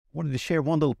wanted to share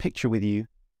one little picture with you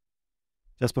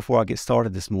just before I get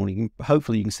started this morning.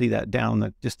 Hopefully you can see that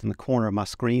down just in the corner of my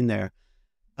screen there.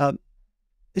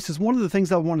 This is one of the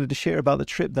things I wanted to share about the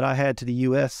trip that I had to the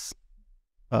U.S.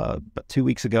 About 2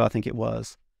 weeks ago, I think it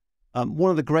was. One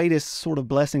of the greatest sort of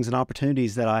blessings and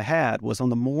opportunities that I had was on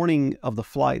the morning of the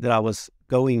flight that I was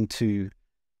going to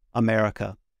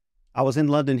America. I was in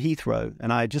London Heathrow,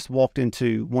 and I had just walked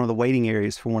into one of the waiting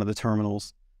areas for one of the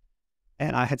terminals.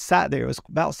 And I had sat there. It was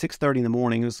about 6:30 in the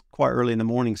morning. It was quite early in the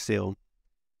morning still.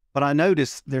 But I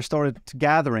noticed there started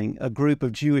gathering a group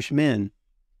of Jewish men.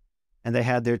 And they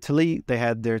had their talit, they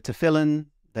had their tefillin.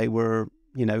 They were,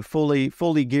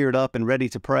 fully geared up and ready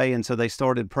to pray. And so they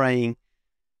started praying.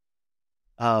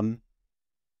 And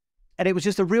it was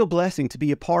just a real blessing to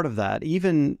be a part of that,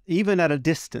 even at a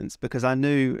distance, because I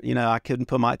knew, I couldn't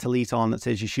put my talit on that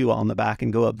says Yeshua on the back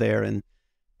and go up there and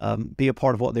be a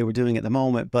part of what they were doing at the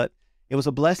moment. But it was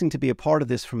a blessing to be a part of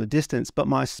this from a distance. But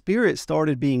my spirit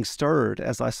started being stirred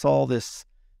as I saw this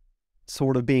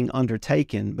sort of being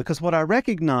undertaken, because what I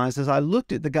recognized as I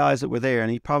looked at the guys that were there,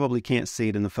 and you probably can't see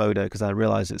it in the photo because I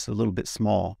realize it's a little bit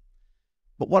small.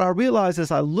 But what I realized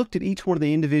as I looked at each one of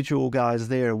the individual guys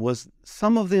there was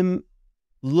some of them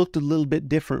looked a little bit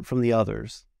different from the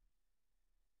others.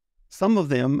 Some of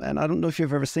them, and I don't know if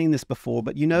you've ever seen this before,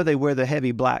 but they wear the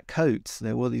heavy black coats.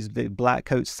 They wear these big black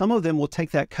coats. Some of them will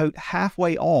take that coat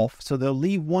halfway off, so they'll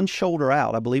leave one shoulder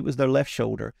out. I believe it was their left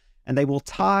shoulder. And they will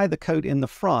tie the coat in the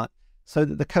front so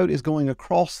that the coat is going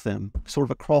across them, sort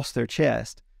of across their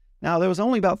chest. Now, there was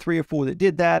only about 3 or 4 that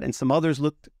did that, and some others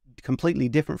looked completely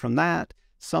different from that.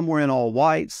 Some were in all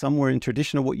white, some were in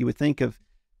traditional, what you would think of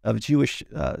Jewish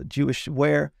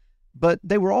wear. But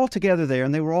they were all together there,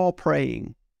 and they were all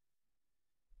praying.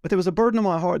 But there was a burden on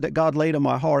my heart that God laid on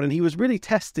my heart, and he was really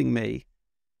testing me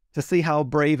to see how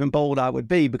brave and bold I would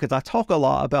be, because I talk a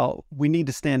lot about we need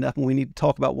to stand up and we need to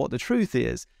talk about what the truth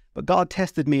is. But God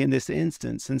tested me in this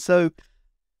instance. And so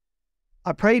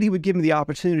I prayed he would give me the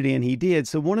opportunity, and he did.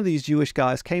 So one of these Jewish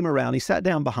guys came around. He sat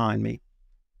down behind me,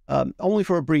 only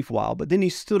for a brief while. But then he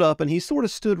stood up, and he sort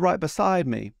of stood right beside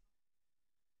me.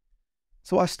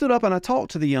 So I stood up and I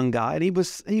talked to the young guy, and he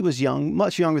was young,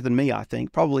 much younger than me, I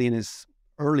think, probably in his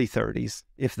early 30s,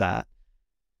 if that.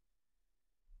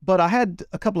 But I had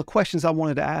a couple of questions I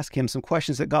wanted to ask him, some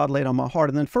questions that God laid on my heart.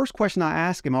 And then first question I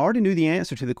asked him, I already knew the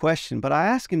answer to the question, but I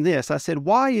asked him this. I said,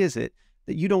 why is it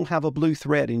that you don't have a blue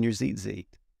thread in your tzitzit?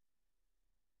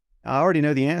 I already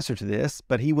know the answer to this,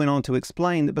 but he went on to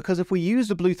explain that because if we use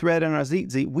the blue thread in our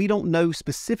tzitzit, we don't know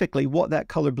specifically what that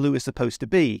color blue is supposed to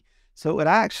be. So it would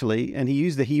actually, and he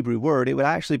used the Hebrew word, it would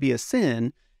actually be a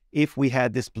sin if we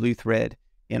had this blue thread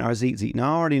in our tzitzit.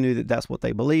 Now, I already knew that that's what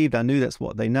they believed. I knew that's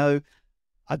what they know.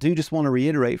 I do just want to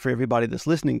reiterate for everybody that's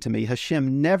listening to me,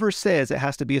 Hashem never says it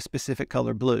has to be a specific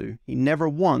color blue. He never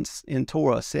once in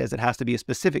Torah says it has to be a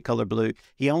specific color blue.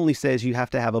 He only says you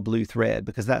have to have a blue thread,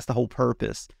 because that's the whole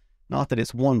purpose. Not that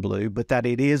it's one blue, but that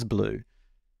it is blue.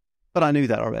 But I knew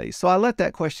that already. So I let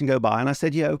that question go by, and I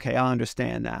said, yeah, okay, I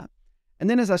understand that. And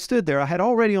then as I stood there, I had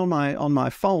already on my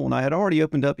phone, I had already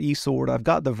opened up eSword. I've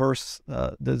got the verse,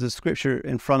 the scripture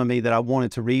in front of me that I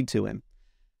wanted to read to him.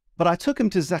 But I took him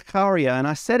to Zechariah, and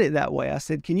I said it that way. I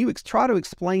said, can you try to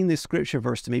explain this scripture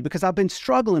verse to me? Because I've been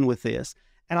struggling with this,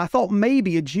 and I thought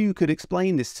maybe a Jew could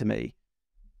explain this to me.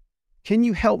 Can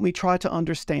you help me try to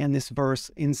understand this verse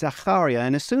in Zechariah?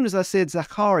 And as soon as I said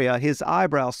Zechariah, his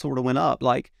eyebrows sort of went up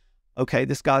like, okay,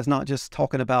 this guy's not just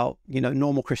talking about,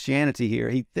 normal Christianity here.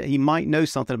 He might know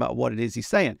something about what it is he's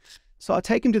saying. So I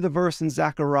take him to the verse in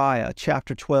Zechariah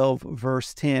chapter 12,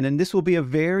 verse 10, and this will be a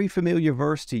very familiar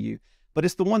verse to you. But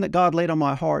it's the one that God laid on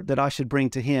my heart that I should bring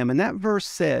to him. And that verse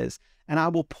says, and I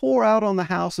will pour out on the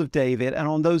house of David and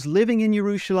on those living in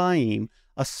Jerusalem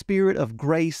a spirit of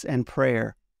grace and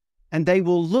prayer. And they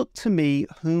will look to me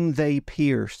whom they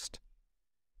pierced.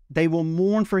 They will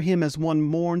mourn for him as one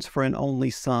mourns for an only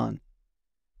son.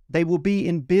 They will be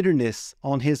in bitterness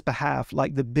on his behalf,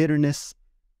 like the bitterness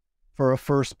for a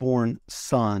firstborn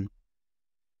son.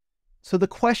 So the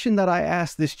question that I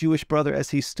asked this Jewish brother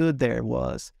as he stood there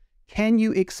was, can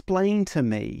you explain to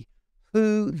me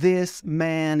who this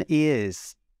man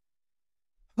is?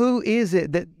 Who is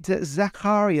it that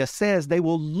Zechariah says they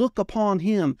will look upon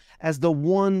him as the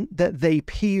one that they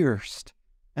pierced,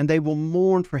 and they will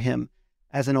mourn for him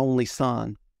as an only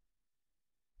son?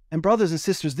 And brothers and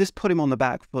sisters, this put him on the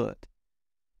back foot.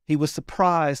 He was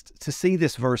surprised to see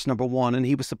this verse, number one, and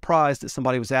he was surprised that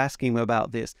somebody was asking him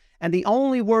about this. And the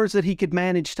only words that he could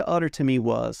manage to utter to me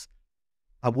was,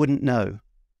 I wouldn't know.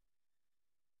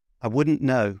 I wouldn't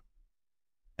know.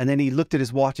 And then he looked at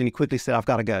his watch and he quickly said, I've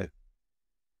got to go.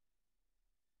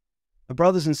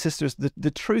 Brothers and sisters,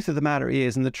 the truth of the matter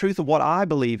is, and the truth of what I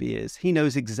believe is, he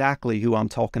knows exactly who I'm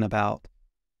talking about.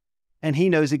 And he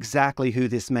knows exactly who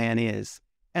this man is.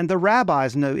 And the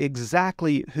rabbis know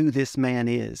exactly who this man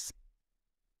is.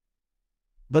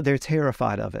 But they're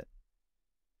terrified of it.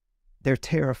 They're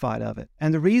terrified of it.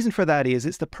 And the reason for that is,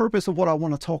 it's the purpose of what I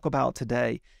want to talk about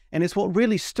today. And it's what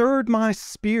really stirred my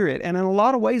spirit. And in a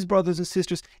lot of ways, brothers and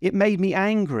sisters, it made me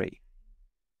angry.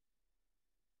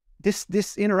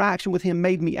 This interaction with him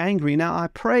made me angry. Now, I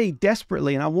pray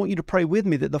desperately, and I want you to pray with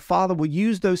me, that the Father will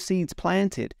use those seeds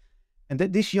planted, and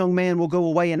that this young man will go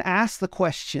away and ask the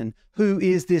question, who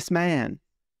is this man?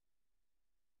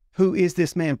 Who is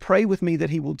this man? Pray with me that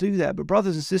he will do that. But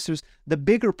brothers and sisters, the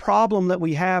bigger problem that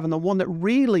we have, and the one that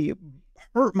really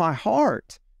hurt my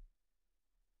heart,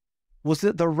 was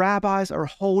that the rabbis are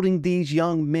holding these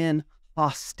young men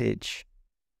hostage.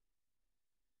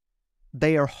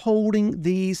 They are holding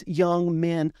these young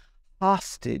men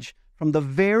hostage from the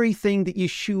very thing that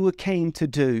Yeshua came to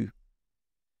do,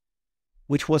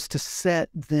 which was to set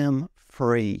them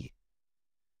free.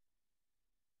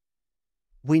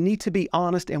 We need to be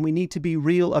honest and we need to be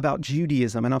real about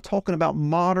Judaism. And I'm talking about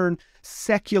modern,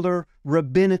 secular,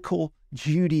 rabbinical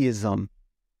Judaism.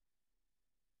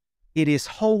 It is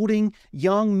holding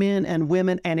young men and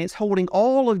women, and it's holding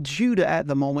all of Judah at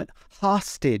the moment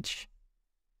hostage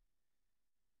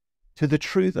to the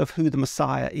truth of who the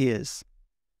Messiah is.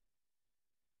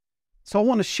 So I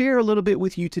want to share a little bit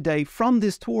with you today from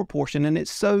this Torah portion, and it's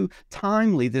so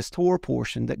timely, this Torah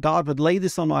portion, that God would lay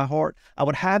this on my heart. I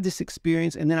would have this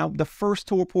experience, and then the first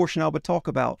Torah portion I would talk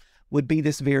about would be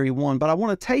this very one. But I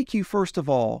want to take you, first of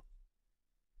all,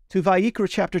 to Vayikra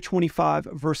chapter 25,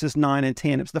 verses 9 and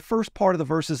 10. It's the first part of the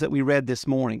verses that we read this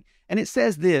morning. And it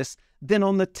says this, "Then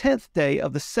on the 10th day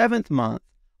of the 7th month,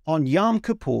 on Yom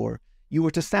Kippur, you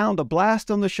were to sound a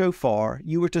blast on the shofar.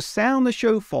 You were to sound the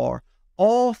shofar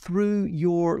all through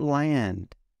your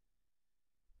land.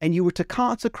 And you were to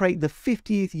consecrate the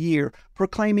 50th year,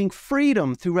 proclaiming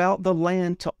freedom throughout the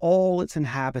land to all its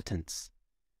inhabitants.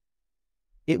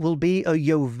 It will be a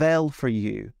Yovel for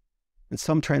you." And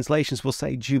some translations will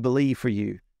say Jubilee for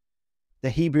you. The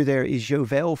Hebrew there is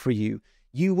Yovel for you.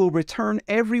 You will return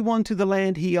everyone to the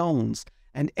land he owns,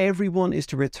 and everyone is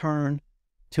to return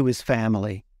to his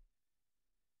family.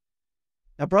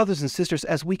 Now, brothers and sisters,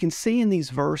 as we can see in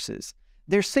these verses,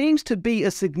 there seems to be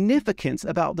a significance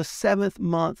about the 7th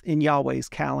month in Yahweh's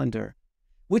calendar,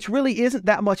 which really isn't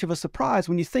that much of a surprise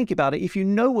when you think about it, if you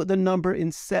know what the number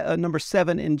number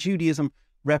 7 in Judaism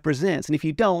represents. And if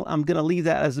you don't, I'm going to leave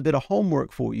that as a bit of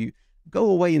homework for you. Go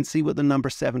away and see what the number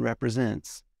 7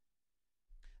 represents.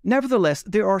 Nevertheless,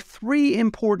 there are 3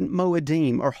 important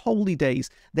Moedim, or holy days,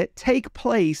 that take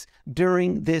place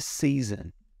during this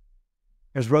season.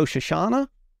 There's Rosh Hashanah,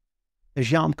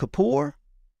 there's Yom Kippur,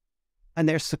 and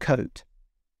there's Sukkot.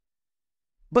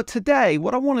 But today,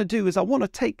 what I want to do is I want to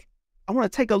take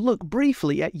a look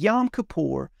briefly at Yom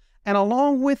Kippur, and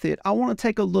along with it, I want to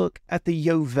take a look at the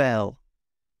Yovel,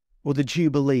 or the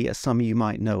Jubilee, as some of you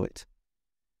might know it.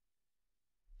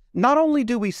 Not only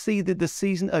do we see that the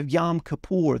season of Yom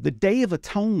Kippur, the Day of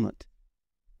Atonement,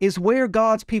 is where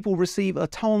God's people receive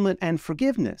atonement and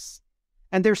forgiveness,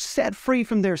 and they're set free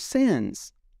from their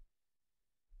sins.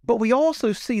 But we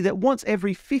also see that once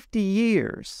every 50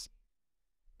 years,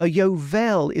 a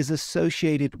Yovel is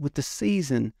associated with the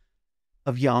season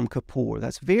of Yom Kippur.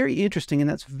 That's very interesting, and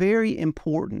that's very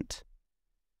important.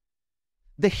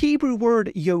 The Hebrew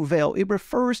word Yovel, it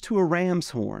refers to a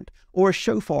ram's horn or a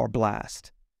shofar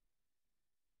blast.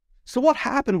 So what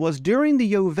happened was, during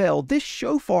the Yovel, this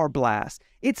shofar blast,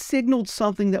 it signaled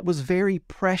something that was very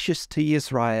precious to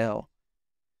Israel,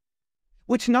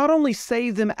 which not only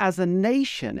saved them as a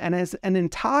nation and as an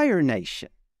entire nation,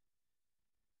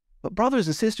 but brothers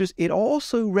and sisters, it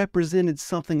also represented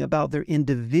something about their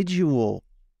individual,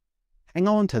 hang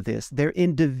on to this, their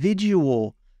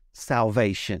individual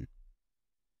salvation.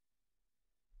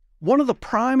 One of the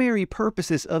primary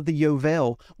purposes of the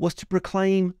Yovel was to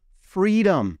proclaim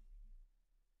freedom.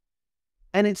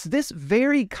 And it's this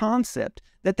very concept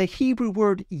that the Hebrew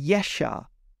word Yesha,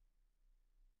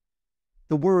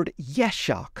 the word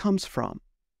Yesha, comes from,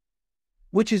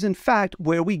 which is in fact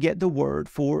where we get the word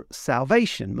for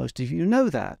salvation. Most of you know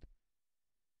that.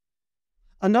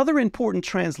 Another important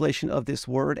translation of this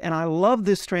word, and I love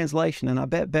this translation, and I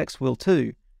bet Bex will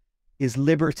too, is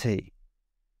liberty.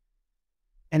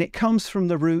 And it comes from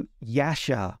the root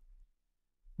Yasha,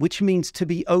 which means to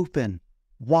be open,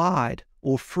 wide,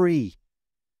 or free,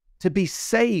 to be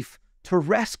safe, to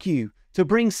rescue, to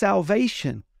bring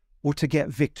salvation, or to get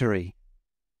victory.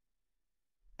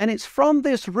 And it's from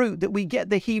this root that we get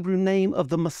the Hebrew name of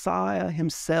the Messiah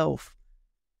himself,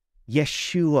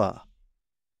 Yeshua.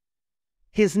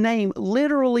 His name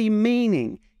literally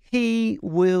meaning he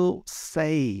will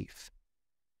save.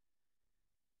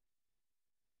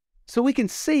 So we can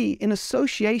see in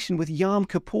association with Yom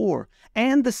Kippur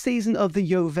and the season of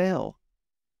the Yovel,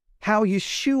 how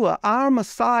Yeshua, our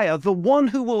Messiah, the one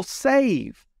who will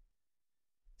save,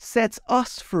 sets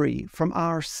us free from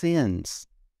our sins.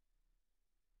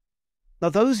 Now,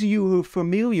 those of you who are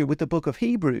familiar with the book of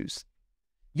Hebrews,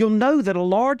 you'll know that a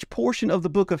large portion of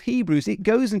the book of Hebrews, it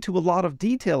goes into a lot of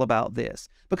detail about this,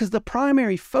 because the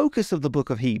primary focus of the book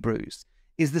of Hebrews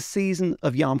is the season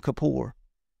of Yom Kippur.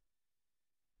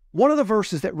 One of the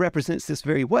verses that represents this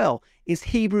very well is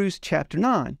Hebrews chapter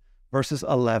 9, verses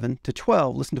 11 to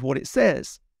 12. Listen to what it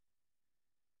says.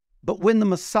 But when the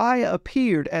Messiah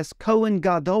appeared as Kohen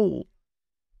Gadol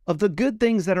of the good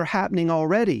things that are happening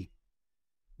already,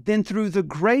 then through the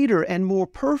greater and more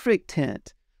perfect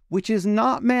tent, which is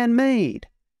not man-made,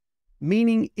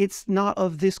 meaning it's not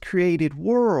of this created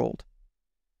world,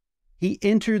 he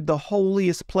entered the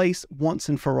holiest place once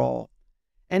and for all.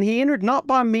 And he entered not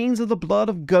by means of the blood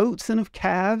of goats and of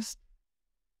calves,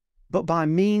 but by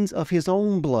means of his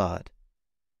own blood.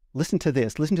 Listen to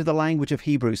this. Listen to the language of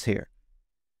Hebrews here.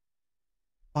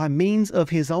 By means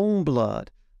of his own blood,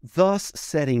 thus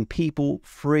setting people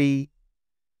free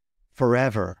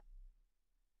forever.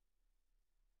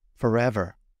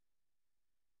 Forever.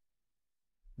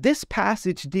 This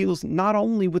passage deals not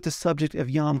only with the subject of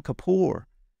Yom Kippur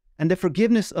and the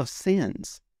forgiveness of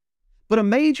sins, but a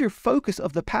major focus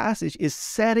of the passage is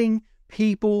setting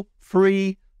people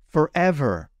free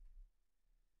forever.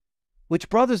 Which,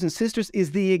 brothers and sisters,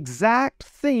 is the exact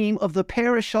theme of the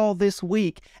Parashah this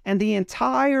week and the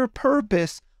entire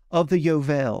purpose of the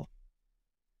Yovel.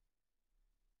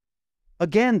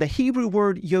 Again, the Hebrew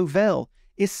word Yovel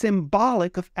is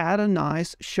symbolic of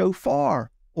Adonai's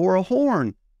shofar, or a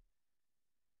horn.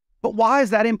 But why is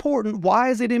that important? Why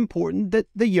is it important that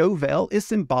the Yovel is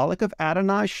symbolic of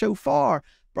Adonai's shofar?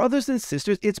 Brothers and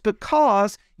sisters, it's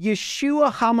because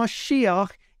Yeshua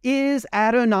HaMashiach is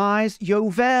Adonai's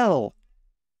Yovel.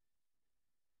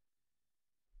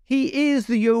 He is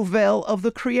the Yovel of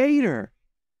the Creator.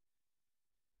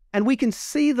 And we can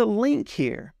see the link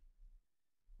here.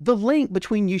 The link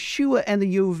between Yeshua and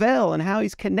the Yovel and how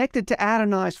he's connected to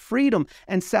Adonai's freedom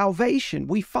and salvation.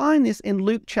 We find this in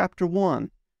Luke chapter 1,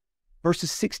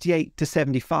 verses 68 to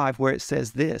 75, where it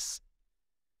says this: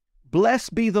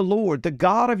 Blessed be the Lord, the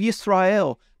God of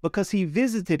Israel, because he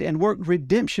visited and worked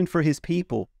redemption for his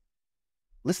people.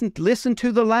 Listen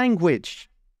to the language.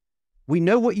 We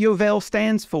know what Yovel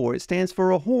stands for. It stands for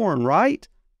a horn, right?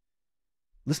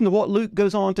 Listen to what Luke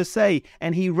goes on to say.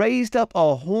 And he raised up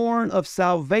a horn of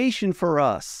salvation for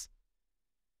us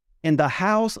in the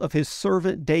house of his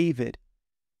servant David,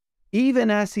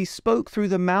 even as he spoke through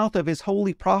the mouth of his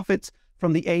holy prophets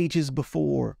from the ages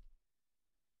before.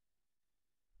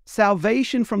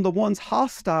 Salvation from the ones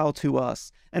hostile to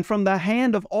us and from the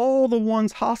hand of all the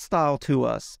ones hostile to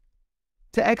us,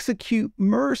 to execute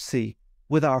mercy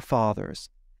with our fathers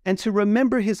and to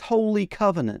remember his holy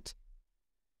covenant,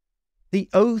 the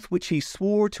oath which he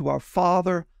swore to our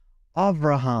father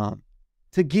Abraham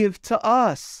to give to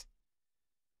us,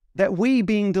 that we,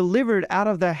 being delivered out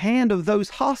of the hand of those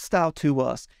hostile to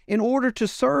us, in order to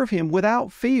serve him without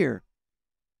fear,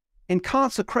 in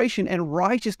consecration and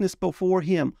righteousness before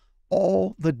him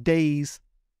all the days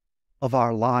of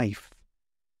our life.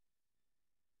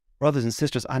 Brothers and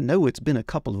sisters, I know it's been a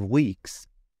couple of weeks,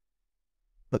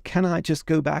 but can I just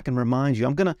go back and remind you,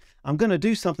 I'm gonna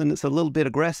do something that's a little bit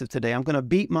aggressive today. I'm gonna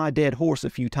beat my dead horse a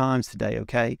few times today,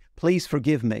 okay? Please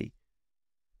forgive me.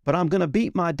 But I'm gonna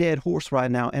beat my dead horse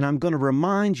right now, and I'm gonna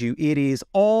remind you it is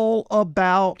all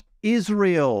about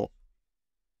Israel.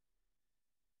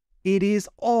 It is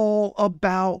all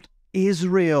about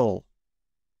Israel.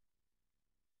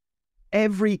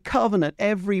 Every covenant,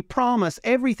 every promise,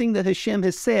 everything that Hashem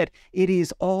has said, it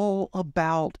is all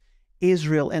about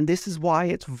Israel. And this is why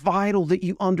it's vital that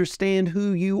you understand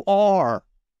who you are.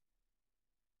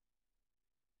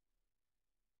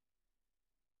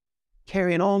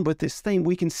 Carrying on with this theme,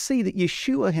 we can see that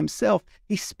Yeshua himself,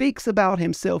 he speaks about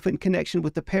himself in connection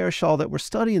with the parashah that we're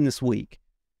studying this week.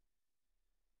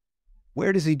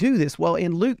 Where does he do this? Well,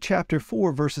 in Luke chapter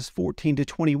 4, verses 14 to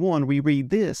 21, we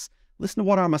read this. Listen to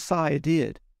what our Messiah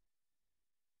did.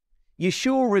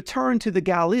 Yeshua returned to the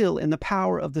Galilee in the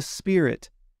power of the Spirit,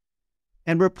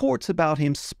 and reports about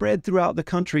him spread throughout the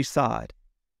countryside.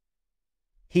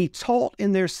 He taught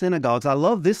in their synagogues. I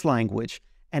love this language.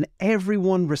 And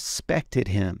everyone respected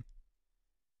him.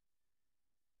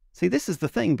 See, this is the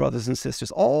thing, brothers and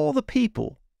sisters. All the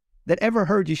people that ever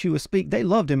heard Yeshua speak, they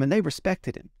loved him and they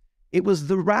respected him. It was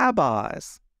the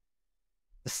rabbis,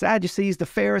 the Sadducees, the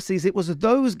Pharisees. It was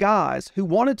those guys who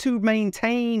wanted to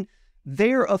maintain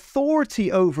their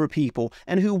authority over people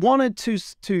and who wanted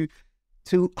to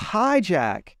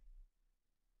hijack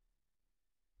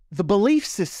the belief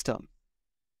system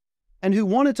and who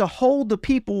wanted to hold the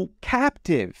people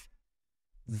captive.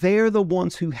 They're the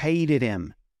ones who hated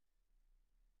him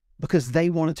because they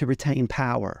wanted to retain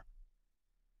power.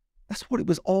 That's what it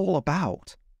was all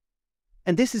about.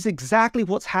 And this is exactly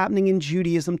what's happening in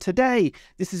Judaism today.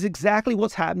 This is exactly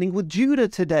what's happening with Judah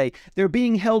today. They're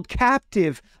being held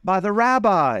captive by the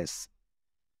rabbis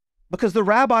because the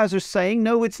rabbis are saying,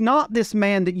 no, it's not this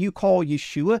man that you call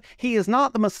Yeshua. He is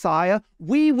not the Messiah.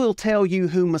 We will tell you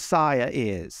who Messiah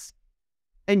is.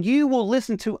 And you will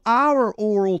listen to our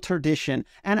oral tradition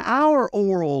and our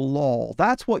oral law.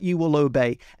 That's what you will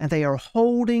obey. And they are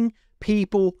holding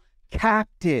people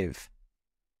captive.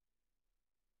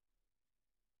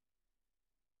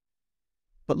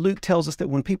 But Luke tells us that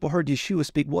when people heard Yeshua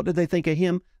speak, what did they think of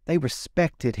him? They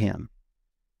respected him.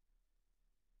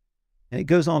 And it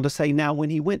goes on to say, now when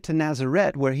he went to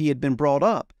Nazareth, where he had been brought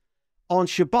up, on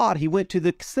Shabbat, he went to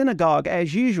the synagogue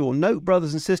as usual. Note,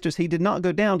 brothers and sisters, he did not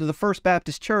go down to the First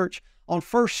Baptist Church on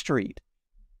First Street.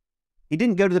 He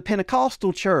didn't go to the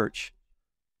Pentecostal church.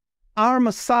 Our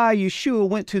Messiah, Yeshua,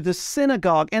 went to the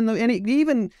synagogue, and it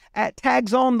even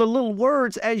tags on the little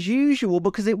words as usual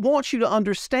because it wants you to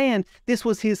understand this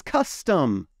was his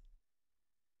custom.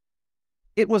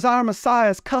 It was our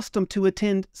Messiah's custom to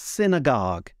attend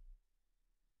synagogue.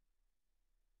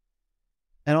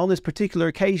 And on this particular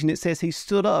occasion, it says he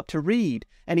stood up to read,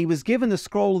 and he was given the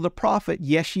scroll of the prophet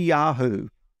Yeshayahu.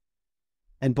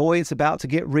 And boy, it's about to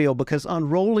get real, because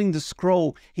unrolling the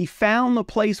scroll, he found the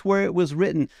place where it was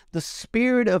written, "The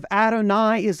Spirit of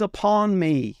Adonai is upon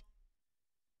me."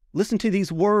 Listen to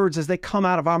these words as they come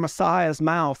out of our Messiah's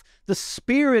mouth. The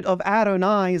Spirit of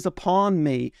Adonai is upon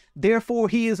me. Therefore,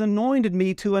 he has anointed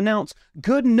me to announce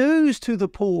good news to the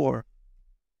poor.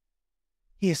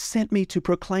 He has sent me to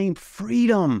proclaim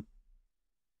freedom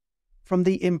from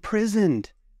the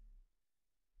imprisoned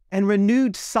and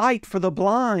renewed sight for the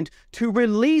blind, to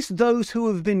release those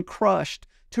who have been crushed,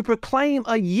 to proclaim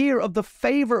a year of the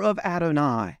favor of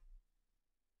Adonai.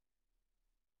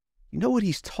 You know what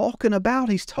he's talking about?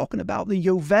 He's talking about the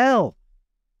Yovel.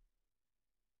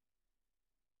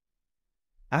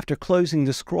 After closing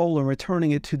the scroll and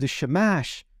returning it to the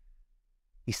Shamash,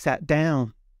 he sat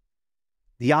down.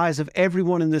 The eyes of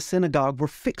everyone in the synagogue were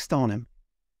fixed on him.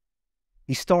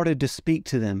 He started to speak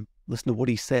to them. Listen to what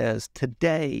he says.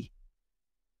 Today,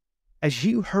 as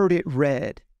you heard it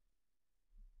read,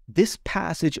 this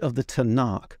passage of the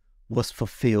Tanakh was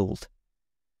fulfilled.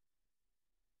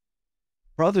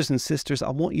 Brothers and sisters, I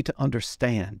want you to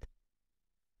understand.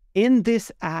 In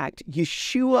this act,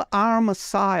 Yeshua, our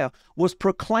Messiah, was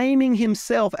proclaiming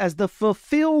himself as the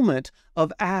fulfillment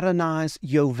of Adonai's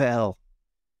Yovel.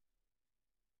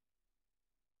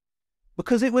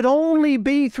 Because it would only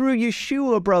be through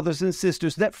Yeshua, brothers and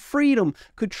sisters, that freedom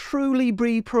could truly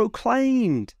be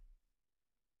proclaimed.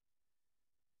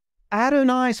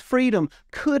 Adonai's freedom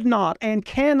could not and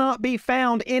cannot be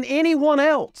found in anyone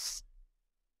else.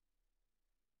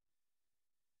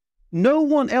 No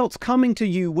one else coming to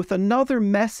you with another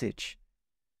message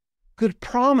could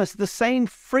promise the same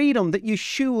freedom that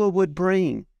Yeshua would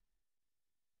bring.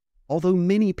 Although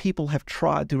many people have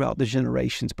tried throughout the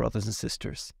generations, brothers and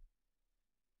sisters.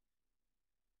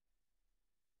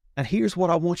 And here's what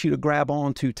I want you to grab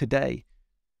onto today.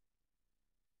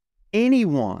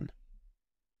 Anyone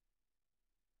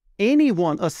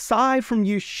aside from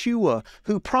Yeshua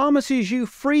who promises you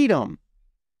freedom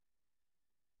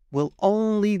will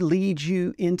only lead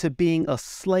you into being a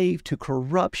slave to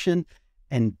corruption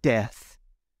and death.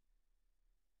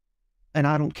 And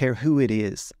I don't care who it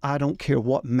is. I don't care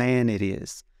what man it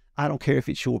is. I don't care if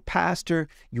it's your pastor,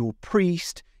 your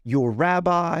priest, your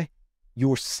rabbi,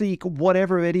 your Sikh,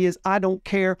 whatever it is. I don't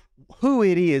care who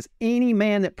it is. Any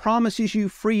man that promises you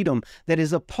freedom that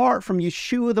is apart from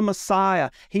Yeshua the Messiah,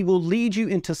 he will lead you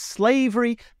into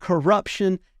slavery,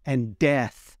 corruption, and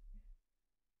death.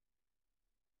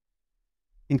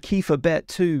 In Kepha Bet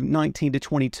 2,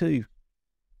 19-22,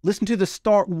 listen to the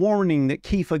stark warning that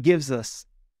Kepha gives us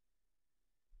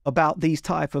about these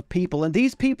type of people. And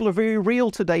these people are very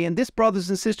real today. And this, brothers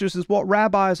and sisters, is what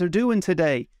rabbis are doing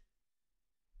today.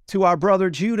 To our brother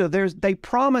Judah, they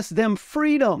promise them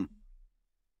freedom,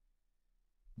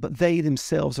 but they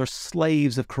themselves are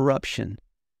slaves of corruption.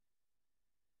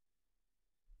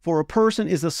 For a person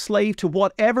is a slave to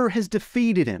whatever has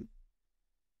defeated him.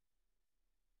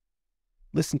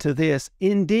 Listen to this.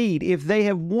 Indeed, if they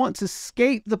have once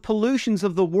escaped the pollutions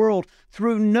of the world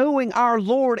through knowing our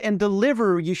Lord and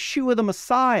deliverer, Yeshua the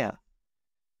Messiah,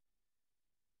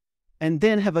 and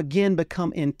then have again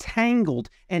become entangled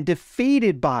and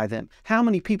defeated by them. How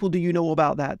many people do you know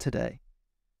about that today?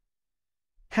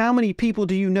 How many people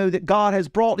do you know that God has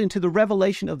brought into the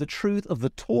revelation of the truth of the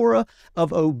Torah,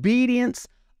 of obedience,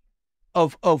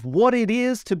 of what it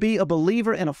is to be a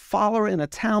believer and a follower and a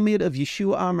Talmud of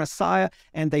Yeshua our Messiah,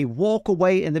 and they walk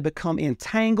away and they become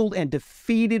entangled and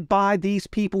defeated by these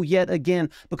people yet again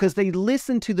because they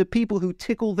listen to the people who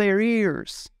tickle their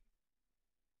ears.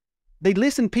 They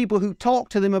listen to people who talk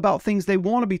to them about things they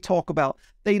want to be talked about.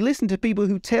 They listen to people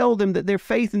who tell them that their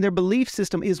faith and their belief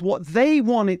system is what they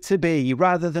want it to be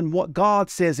rather than what God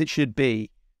says it should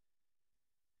be.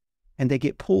 And they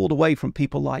get pulled away from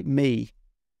people like me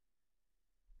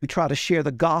who try to share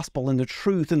the gospel and the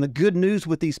truth and the good news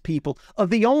with these people of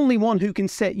the only one who can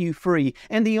set you free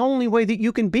and the only way that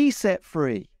you can be set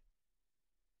free.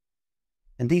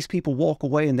 And these people walk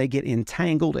away and they get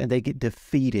entangled and they get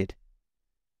defeated.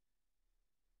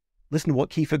 Listen to what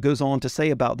Kepha goes on to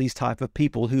say about these type of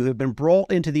people who have been brought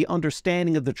into the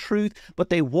understanding of the truth, but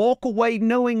they walk away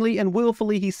knowingly and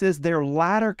willfully. He says their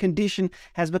latter condition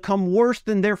has become worse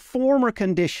than their former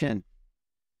condition.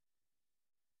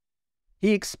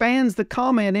 He expands the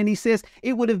comment and he says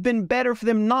it would have been better for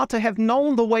them not to have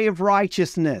known the way of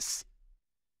righteousness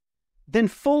than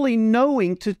fully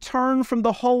knowing to turn from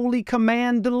the holy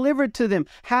command delivered to them.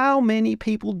 How many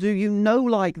people do you know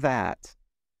like that?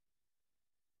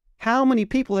 How many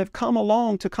people have come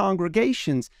along to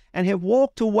congregations and have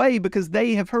walked away because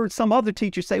they have heard some other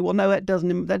teacher say, well, no, that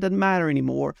doesn't matter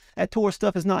anymore. That Torah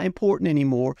stuff is not important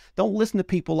anymore. Don't listen to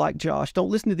people like Josh.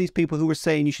 Don't listen to these people who are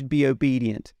saying you should be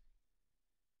obedient.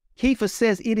 Kepha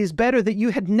says it is better that you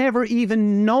had never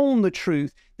even known the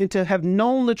truth than to have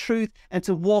known the truth and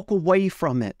to walk away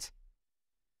from it.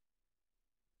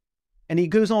 And he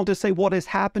goes on to say what has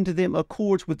happened to them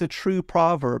accords with the true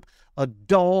proverb, a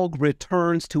dog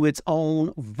returns to its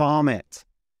own vomit.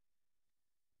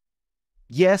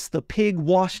 Yes, the pig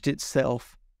washed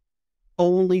itself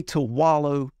only to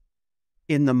wallow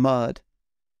in the mud.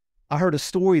 I heard a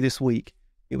story this week.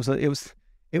 It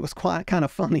was quite kind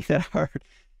of funny that I heard.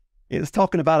 It was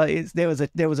talking about there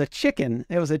was a chicken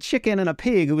and a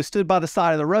pig who was stood by the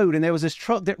side of the road, and there was this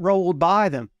truck that rolled by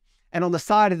them. And on the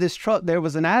side of this truck, there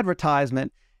was an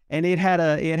advertisement, and it had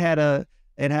an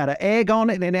egg on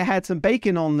it, and it had some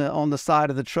bacon on the side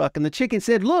of the truck. And the chicken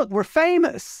said, "Look, we're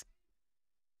famous."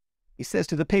 He says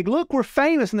to the pig, "Look, we're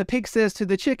famous." And the pig says to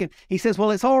the chicken, he says,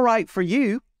 "Well, it's all right for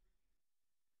you,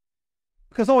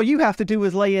 because all you have to do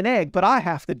is lay an egg, but I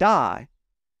have to die."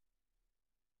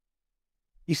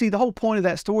 You see, the whole point of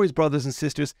that story, brothers and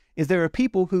sisters, is there are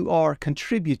people who are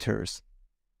contributors.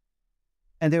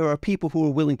 And there are people who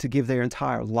are willing to give their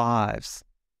entire lives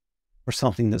for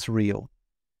something that's real.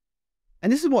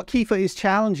 And this is what Kepha is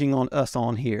challenging us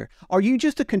on here. Are you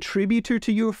just a contributor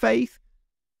to your faith?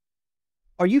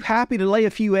 Are you happy to lay a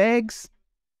few eggs,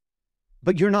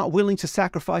 but you're not willing to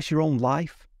sacrifice your own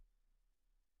life?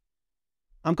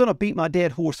 I'm going to beat my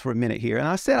dead horse for a minute here, and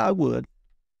I said I would.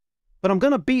 But I'm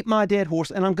going to beat my dead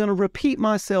horse, and I'm going to repeat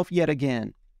myself yet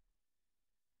again.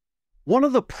 One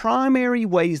of the primary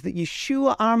ways that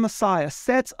Yeshua, our Messiah,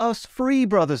 sets us free,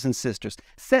 brothers and sisters,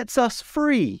 sets us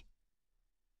free,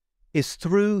 is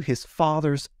through his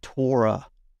Father's Torah.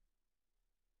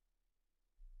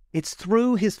 It's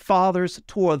through his Father's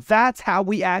Torah. That's how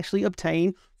we actually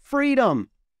obtain freedom.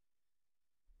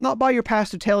 Not by your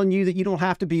pastor telling you that you don't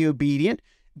have to be obedient.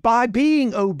 By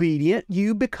being obedient,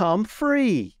 you become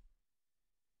free.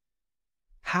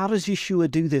 How does Yeshua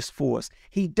do this for us?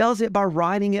 He does it by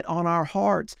writing it on our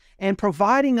hearts and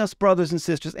providing us, brothers and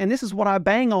sisters, and this is what I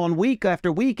bang on week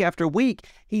after week after week.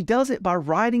 He does it by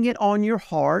writing it on your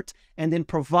heart and then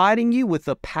providing you with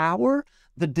the power,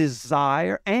 the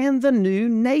desire, and the new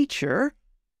nature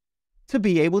to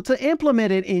be able to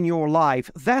implement it in your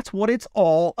life. That's what it's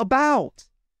all about.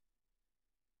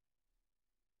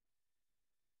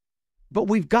 But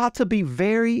we've got to be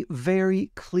very,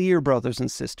 very clear, brothers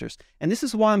and sisters. And this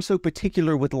is why I'm so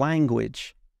particular with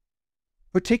language,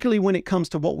 particularly when it comes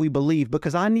to what we believe,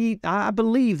 because I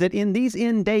believe that in these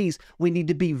end days, we need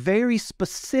to be very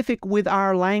specific with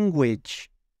our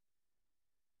language.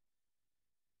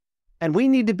 And we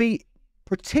need to be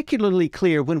particularly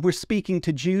clear when we're speaking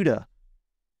to Judah.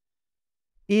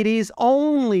 It is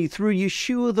only through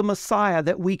Yeshua the Messiah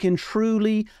that we can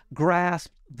truly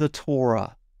grasp the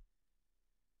Torah.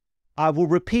 I will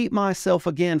repeat myself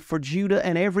again for Judah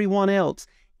and everyone else.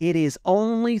 It is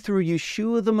only through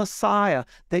Yeshua the Messiah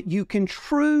that you can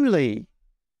truly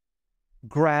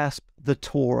grasp the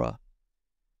Torah.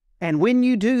 And when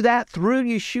you do that through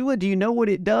Yeshua, do you know what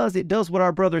it does? It does what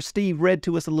our brother Steve read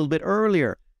to us a little bit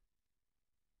earlier.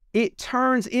 It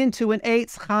turns into an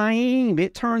Eitz Chaim.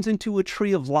 It turns into a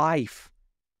tree of life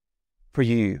for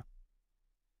you.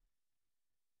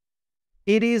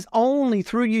 It is only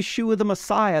through Yeshua the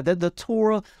Messiah that the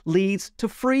Torah leads to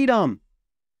freedom.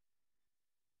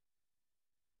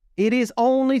 It is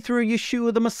only through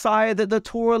Yeshua the Messiah that the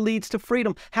Torah leads to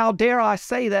freedom. How dare I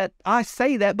say that? I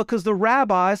say that because the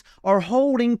rabbis are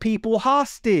holding people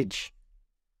hostage.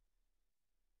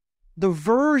 The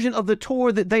version of the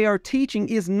Torah that they are teaching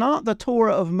is not the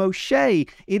Torah of Moshe.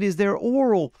 It is their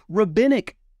oral,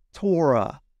 rabbinic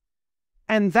Torah.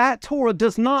 And that Torah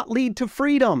does not lead to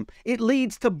freedom. It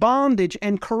leads to bondage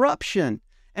and corruption.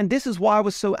 And this is why I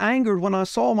was so angered when I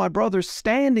saw my brothers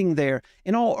standing there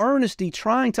in all earnesty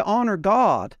trying to honor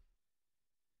God.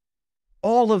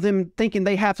 All of them thinking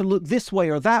they have to look this way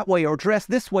or that way or dress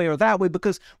this way or that way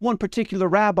because one particular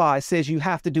rabbi says you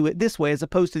have to do it this way as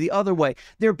opposed to the other way.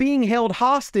 They're being held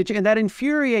hostage, and that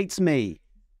infuriates me.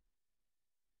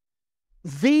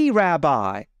 The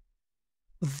rabbi,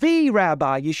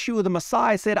 Yeshua the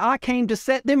Messiah, said, I came to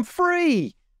set them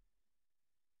free.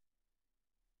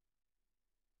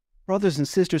 Brothers and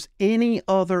sisters, any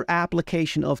other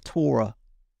application of Torah,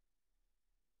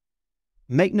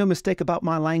 make no mistake about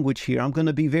my language here. I'm going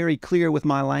to be very clear with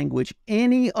my language.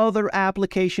 Any other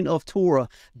application of Torah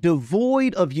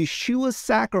devoid of Yeshua's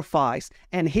sacrifice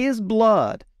and his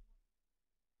blood,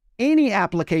 any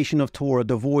application of Torah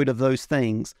devoid of those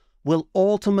things will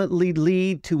ultimately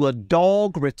lead to a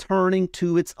dog returning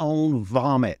to its own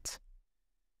vomit.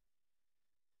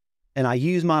 And I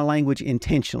use my language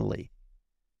intentionally.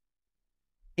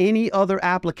 Any other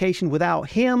application without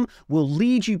him will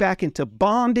lead you back into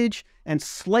bondage and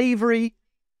slavery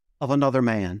of another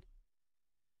man.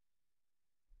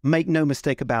 Make no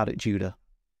mistake about it, Judah.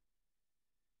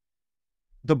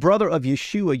 The brother of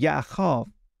Yeshua,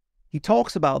 Yaakov, he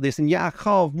talks about this in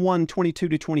Yaakov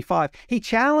 1:22-25. He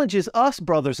challenges us,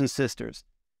 brothers and sisters.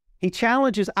 He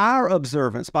challenges our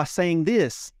observance by saying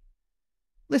this.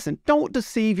 Listen, don't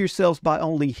deceive yourselves by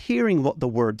only hearing what the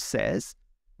word says,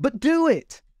 but do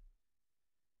it.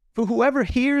 For whoever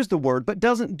hears the word but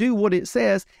doesn't do what it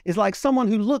says is like someone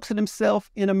who looks at himself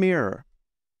in a mirror.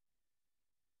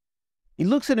 He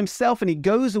looks at himself and he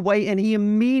goes away and he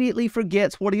immediately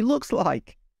forgets what he looks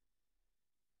like.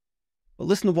 But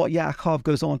listen to what Yaakov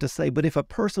goes on to say. But if a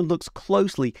person looks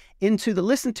closely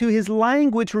listen to his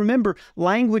language. Remember,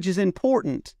 language is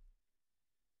important.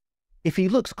 If he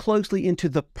looks closely into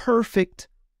the perfect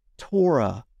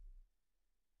Torah,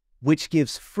 which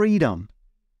gives freedom,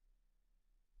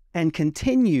 and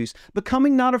continues,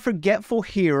 becoming not a forgetful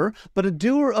hearer, but a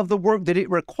doer of the work that it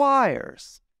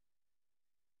requires,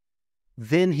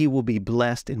 then he will be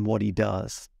blessed in what he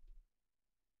does.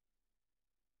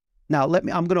 Now,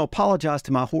 I'm going to apologize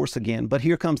to my horse again, but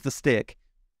here comes the stick.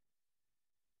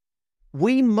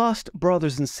 We must,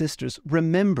 brothers and sisters,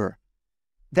 remember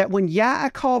that when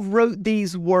Yaakov wrote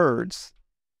these words,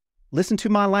 listen to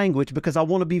my language because I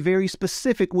want to be very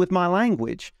specific with my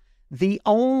language. The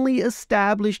only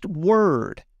established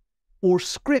word or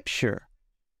scripture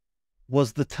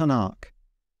was the Tanakh,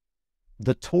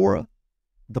 the Torah,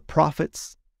 the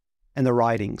prophets, and the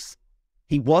writings.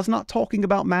 He was not talking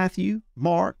about Matthew,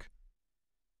 Mark,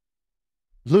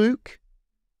 Luke,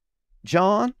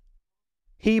 John,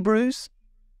 Hebrews,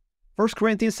 1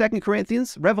 Corinthians, 2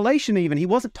 Corinthians, Revelation even. He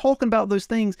wasn't talking about those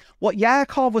things. What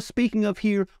Yaakov was speaking of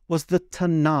here was the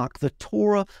Tanakh, the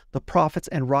Torah, the prophets,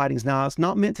 and writings. Now, it's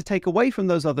not meant to take away from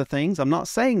those other things. I'm not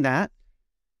saying that.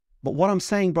 But what I'm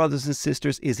saying, brothers and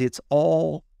sisters, is it's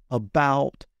all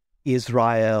about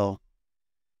Israel.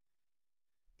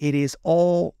 It is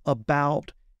all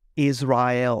about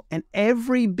Israel. And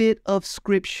every bit of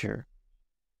scripture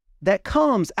that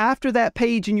comes after that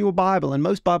page in your Bible, and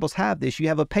most Bibles have this, you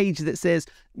have a page that says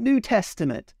New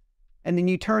Testament, and then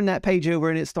you turn that page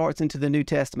over and it starts into the New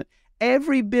Testament.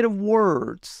 Every bit of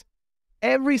words,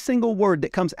 every single word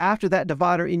that comes after that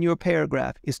divider in your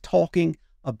paragraph is talking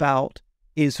about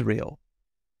Israel.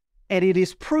 And it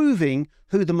is proving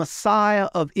who the Messiah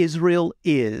of Israel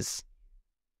is.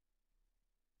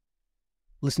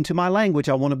 Listen to my language.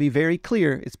 I want to be very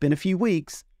clear. It's been a few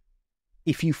weeks.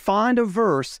 If you find a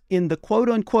verse in the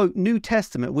quote-unquote New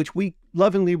Testament, which we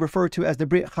lovingly refer to as the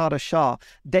Brit Hadashah,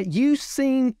 that you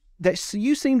seem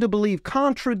to believe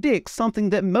contradicts something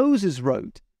that Moses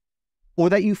wrote, or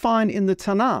that you find in the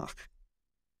Tanakh,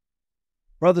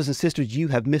 brothers and sisters, you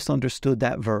have misunderstood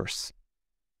that verse.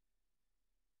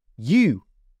 You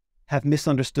have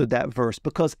misunderstood that verse,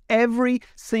 because every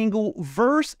single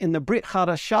verse in the Brit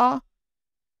Hadashah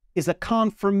is a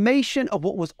confirmation of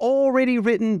what was already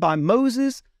written by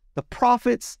Moses, the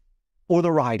prophets, or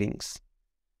the writings.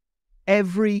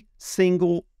 Every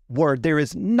single word. There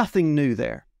is nothing new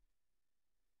there.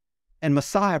 And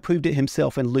Messiah proved it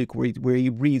himself in Luke, where he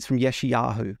reads from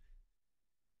Yeshayahu.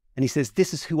 And he says,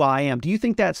 this is who I am. Do you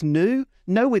think that's new?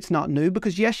 No, it's not new,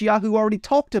 because Yeshayahu already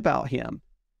talked about him.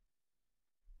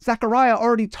 Zechariah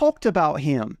already talked about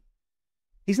him.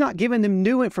 He's not giving them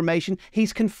new information.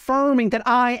 He's confirming that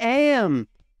I am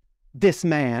this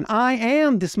man. I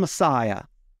am this Messiah.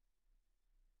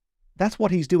 That's what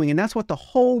he's doing, and that's what the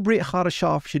whole Brit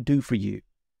Hadashah should do for you.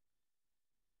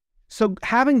 So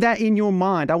having that in your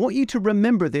mind, I want you to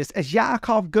remember this as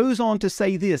Yaakov goes on to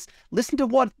say this. Listen to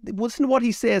what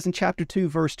he says in chapter 2,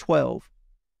 verse 12.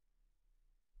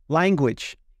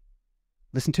 Language.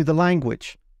 Listen to the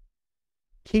language.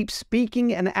 Keep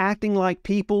speaking and acting like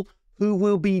people who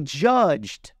will be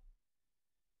judged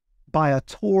by a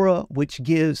Torah which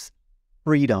gives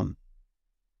freedom.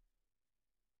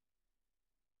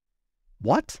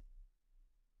 What?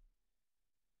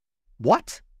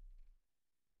 What?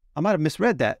 I might have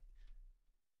misread that.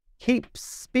 Keep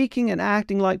speaking and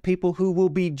acting like people who will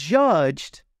be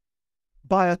judged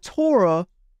by a Torah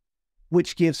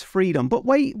which gives freedom. But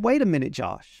wait a minute,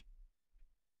 Josh.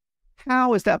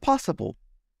 How is that possible?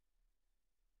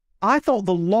 I thought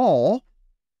the law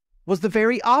was the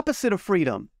very opposite of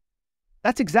freedom.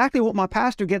 That's exactly what my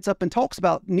pastor gets up and talks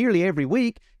about nearly every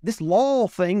week. This law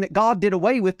thing that God did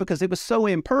away with because it was so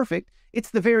imperfect.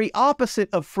 It's the very opposite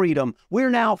of freedom.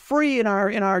 We're now free in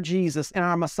our Jesus, in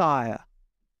our Messiah.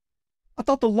 I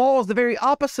thought the law is the very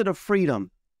opposite of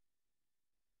freedom.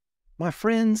 My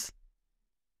friends,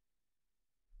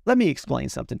 let me explain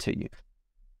something to you.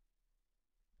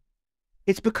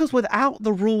 It's because without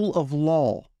the rule of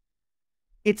law,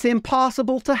 it's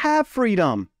impossible to have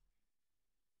freedom.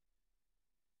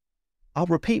 I'll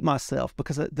repeat myself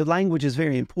because the language is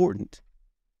very important.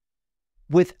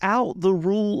 Without the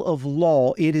rule of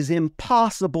law, it is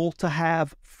impossible to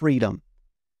have freedom.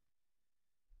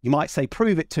 You might say,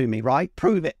 prove it to me, right?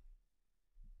 Prove it.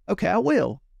 Okay, I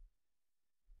will.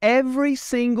 Every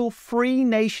single free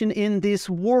nation in this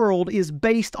world is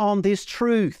based on this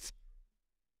truth.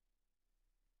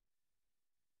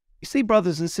 You see,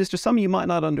 brothers and sisters, some of you might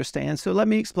not understand, so let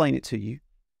me explain it to you.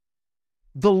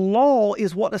 The law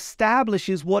is what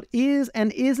establishes what is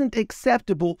and isn't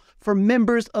acceptable for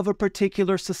members of a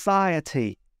particular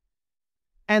society.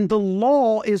 And the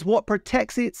law is what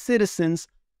protects its citizens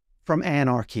from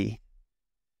anarchy.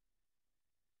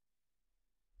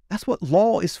 That's what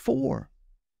law is for.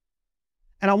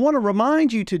 And I want to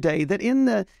remind you today that in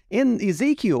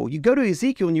Ezekiel, you go to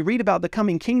Ezekiel and you read about the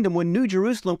coming kingdom. When New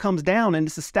Jerusalem comes down and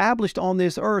it's established on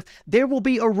this earth, there will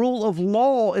be a rule of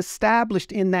law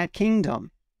established in that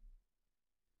kingdom.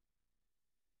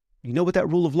 You know what that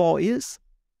rule of law is?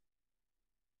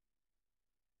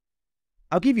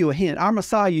 I'll give you a hint. Our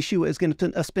Messiah, Yeshua, is going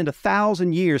to spend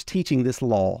 1,000 years teaching this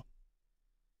law.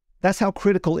 That's how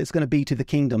critical it's going to be to the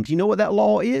kingdom. Do you know what that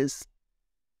law is?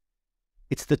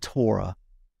 It's the Torah.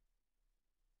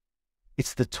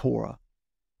 It's the Torah.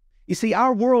 You see,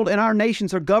 our world and our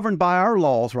nations are governed by our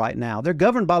laws right now. They're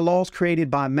governed by laws created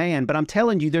by man. But I'm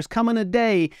telling you, there's coming a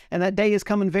day, and that day is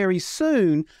coming very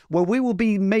soon, where we will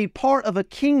be made part of a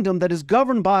kingdom that is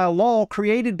governed by a law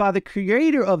created by the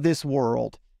creator of this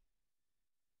world.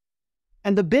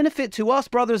 And the benefit to us,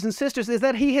 brothers and sisters, is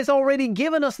that he has already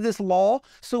given us this law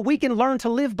so we can learn to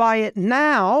live by it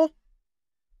now,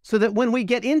 so that when we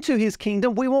get into his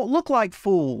kingdom, we won't look like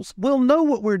fools. We'll know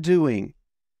what we're doing.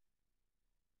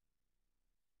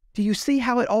 Do you see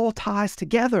how it all ties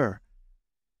together?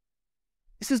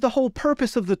 This is the whole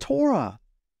purpose of the Torah.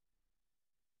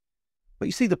 But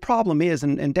you see, the problem is,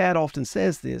 and Dad often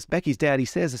says this, Becky's daddy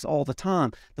says this all the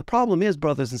time, the problem is,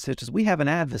 brothers and sisters, we have an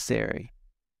adversary.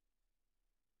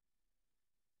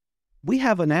 We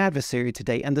have an adversary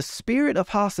today, and the spirit of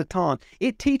Hasatan,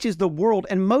 it teaches the world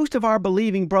and most of our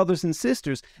believing brothers and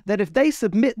sisters that if they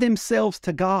submit themselves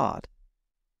to God,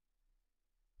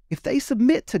 if they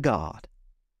submit to God,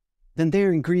 then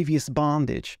they're in grievous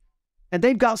bondage. And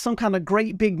they've got some kind of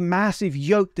great big massive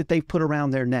yoke that they've put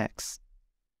around their necks.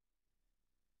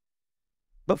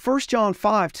 But 1 John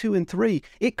 5, 2 and 3,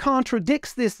 it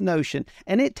contradicts this notion,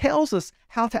 and it tells us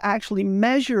how to actually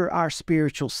measure our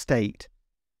spiritual state.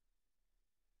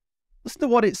 Listen to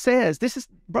what it says. This is,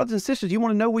 brothers and sisters, you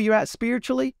want to know where you're at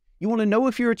spiritually? You want to know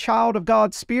if you're a child of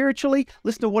God spiritually?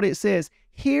 Listen to what it says.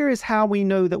 Here is how we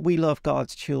know that we love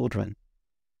God's children.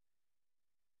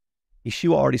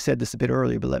 Yeshua already said this a bit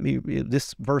earlier, but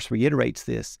this verse reiterates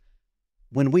this.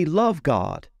 When we love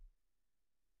God,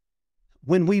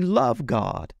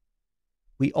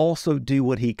 we also do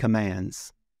what he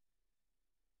commands.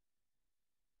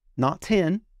 Not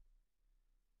 10.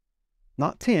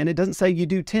 Not 10. It doesn't say you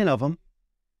do 10 of them.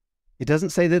 It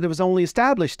doesn't say that it was only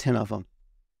established 10 of them.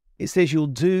 It says you'll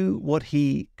do what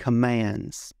he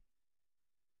commands.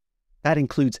 That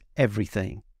includes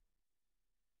everything.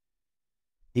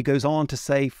 He goes on to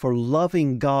say, for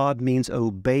loving God means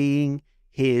obeying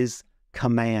his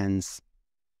commands.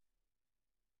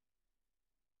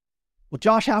 Well,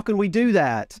 Josh, how can we do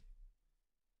that?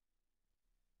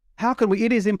 How can we?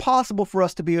 It is impossible for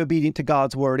us to be obedient to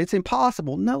God's word. It's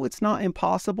impossible. No, it's not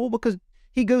impossible, because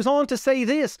he goes on to say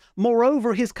this,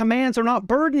 moreover, his commands are not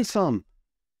burdensome.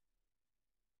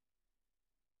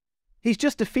 He's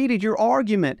just defeated your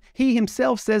argument. He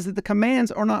himself says that the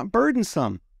commands are not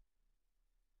burdensome.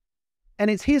 And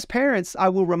it's his parents, I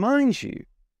will remind you.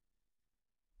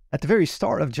 At the very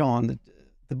start of John,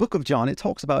 the book of John, it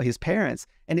talks about his parents,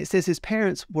 and it says his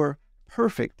parents were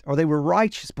perfect, or they were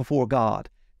righteous before God.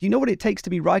 Do you know what it takes to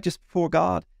be righteous before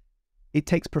God? It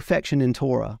takes perfection in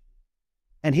Torah.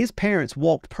 And his parents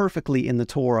walked perfectly in the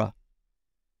Torah.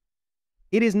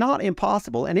 It is not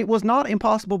impossible, and it was not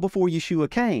impossible before Yeshua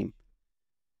came.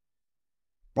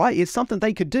 Right? It's something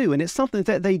they could do, and it's something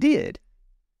that they did.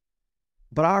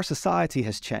 But our society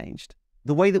has changed.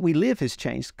 The way that we live has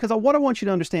changed. Because what I want you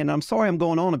to understand, and I'm sorry I'm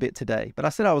going on a bit today, but I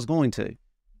said I was going to.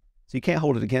 So you can't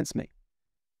hold it against me.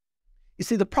 You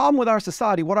see, the problem with our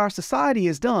society, what our society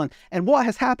has done, and what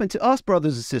has happened to us,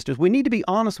 brothers and sisters, we need to be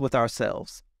honest with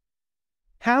ourselves.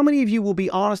 How many of you will be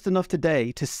honest enough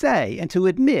today to say and to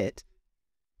admit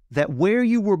that where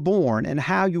you were born and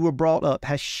how you were brought up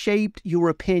has shaped your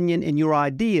opinion and your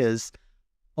ideas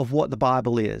of what the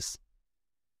Bible is,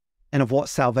 and of what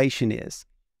salvation is,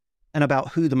 and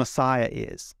about who the Messiah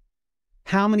is?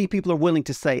 How many people are willing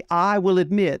to say, I will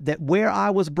admit that where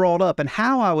I was brought up and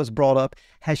how I was brought up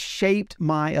has shaped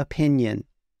my opinion?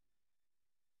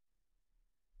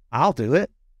 I'll do it.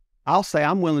 I'll say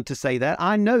I'm willing to say that.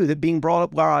 I know that being brought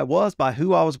up where I was, by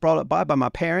who I was brought up by my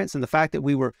parents, and the fact that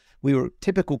we were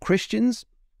typical Christians,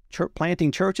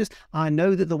 planting churches, I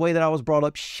know that the way that I was brought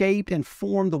up shaped and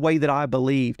formed the way that I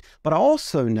believed. But I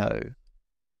also know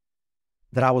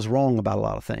that I was wrong about a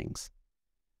lot of things.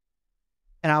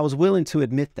 And I was willing to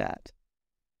admit that.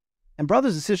 And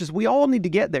brothers and sisters, we all need to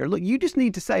get there. Look, you just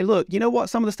need to say, look, you know what?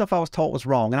 Some of the stuff I was taught was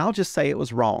wrong. And I'll just say it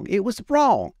was wrong. It was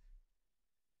wrong.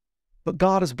 But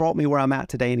God has brought me where I'm at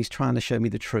today, and he's trying to show me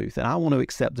the truth. And I want to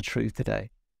accept the truth today.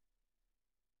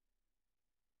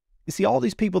 You see, all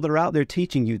these people that are out there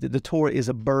teaching you that the Torah is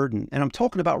a burden, and I'm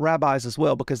talking about rabbis as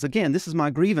well, because again, this is my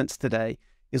grievance today,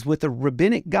 is with the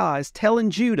rabbinic guys telling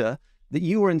Judah that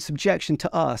you are in subjection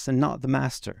to us and not the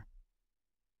master.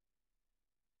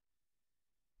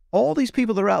 All these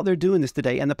people that are out there doing this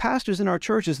today, and the pastors in our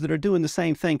churches that are doing the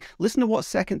same thing, listen to what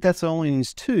 2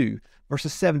 Thessalonians 2,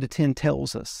 verses 7 to 10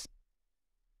 tells us.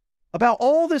 About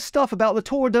all this stuff about the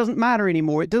Torah doesn't matter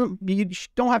anymore. You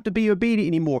don't have to be obedient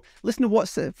anymore. Listen to what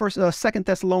 2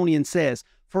 Thessalonians says.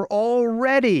 For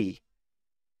already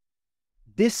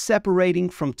this separating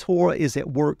from Torah is at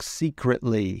work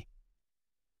secretly.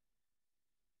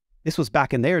 This was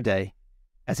back in their day,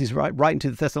 as he's writing to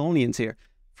the Thessalonians here.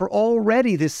 For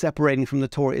already this separating from the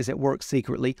Torah is at work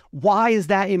secretly. Why is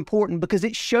that important? Because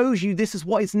it shows you this is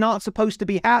what is not supposed to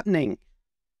be happening.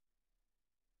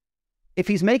 If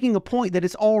he's making a point that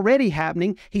it's already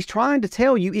happening, he's trying to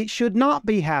tell you it should not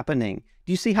be happening.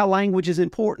 Do you see how language is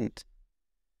important?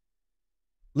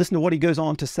 Listen to what he goes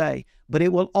on to say. But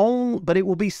it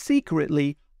will be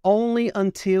secretly only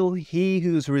until he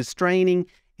who's restraining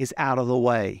is out of the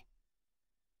way.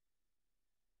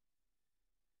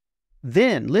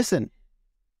 Then, listen,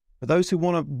 for those who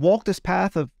want to walk this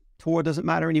path of Torah doesn't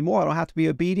matter anymore, I don't have to be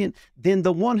obedient, then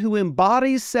the one who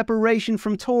embodies separation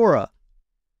from Torah,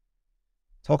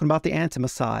 talking about the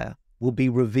anti-Messiah, will be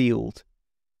revealed.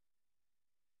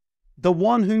 The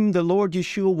one whom the Lord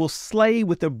Yeshua will slay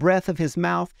with the breath of his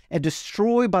mouth and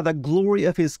destroy by the glory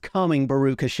of his coming,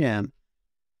 Baruch Hashem.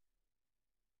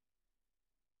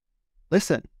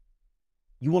 Listen.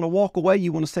 You want to walk away,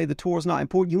 you want to say the Torah is not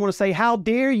important, you want to say, how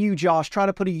dare you, Josh, try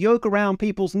to put a yoke around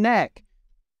people's neck.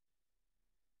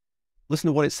 Listen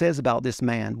to what it says about this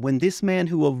man. When this man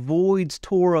who avoids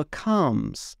Torah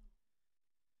comes,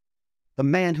 the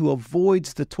man who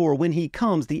avoids the Torah, when he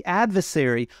comes, the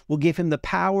adversary will give him the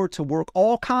power to work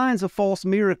all kinds of false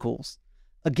miracles.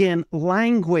 Again,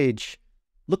 language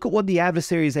Look at what the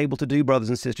adversary is able to do, brothers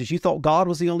and sisters. You thought God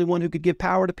was the only one who could give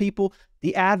power to people?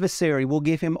 The adversary will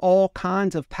give him all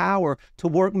kinds of power to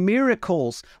work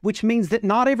miracles, which means that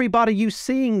not everybody you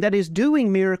seeing that is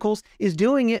doing miracles is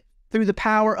doing it through the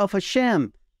power of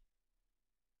Hashem.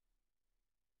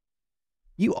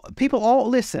 People all,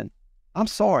 listen, I'm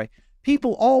sorry.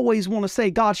 People always want to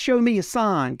say, God, show me a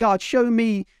sign. God, show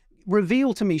me,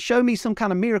 reveal to me, show me some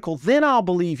kind of miracle. Then I'll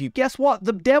believe you. Guess what?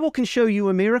 The devil can show you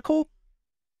a miracle.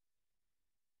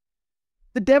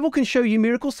 The devil can show you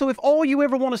miracles. So if all you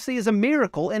ever want to see is a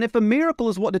miracle, and if a miracle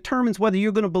is what determines whether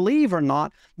you're going to believe or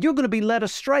not, you're going to be led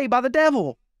astray by the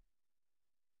devil.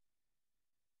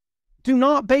 Do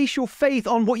not base your faith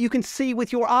on what you can see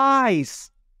with your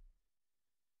eyes.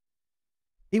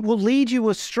 It will lead you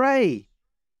astray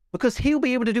because he'll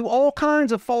be able to do all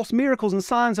kinds of false miracles and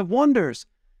signs of wonders.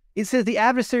 It says the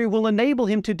adversary will enable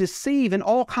him to deceive in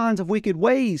all kinds of wicked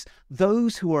ways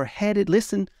those who are headed,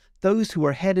 listen, those who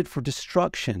are headed for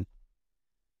destruction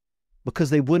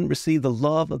because they wouldn't receive the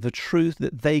love of the truth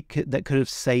that could have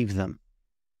saved them.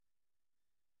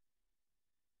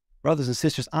 Brothers and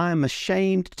sisters, I am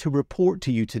ashamed to report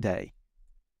to you today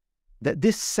that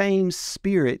this same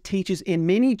spirit teaches in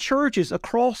many churches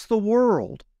across the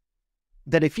world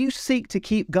that if you seek to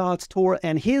keep God's Torah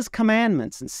and His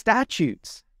commandments and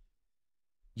statutes,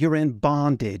 you're in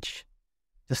bondage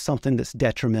to something that's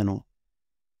detrimental.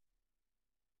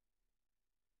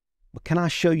 But can I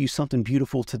show you something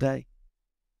beautiful today?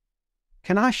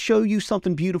 Can I show you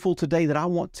something beautiful today that I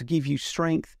want to give you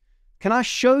strength? Can I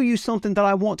show you something that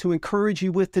I want to encourage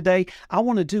you with today? I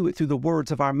want to do it through the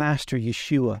words of our Master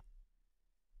Yeshua,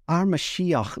 our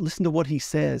Mashiach. Listen to what he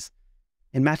says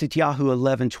in Matthew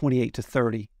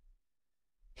 11:28-30.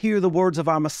 Hear the words of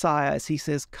our Messiah as he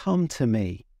says, "Come to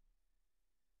me,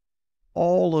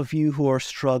 all of you who are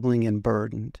struggling and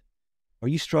burdened." Are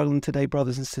you struggling today,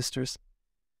 brothers and sisters?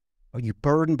 Are you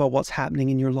burdened by what's happening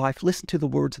in your life? Listen to the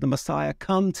words of the Messiah.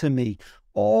 Come to me,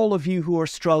 all of you who are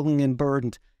struggling and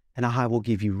burdened, and I will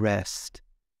give you rest.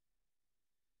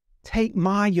 Take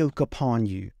my yoke upon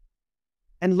you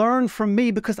and learn from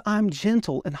me because I'm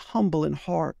gentle and humble in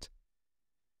heart.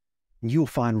 And you'll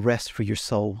find rest for your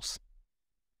souls.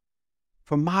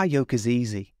 For my yoke is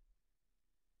easy.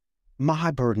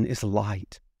 My burden is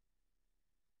light.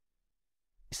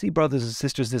 You see, brothers and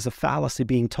sisters, there's a fallacy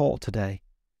being taught today.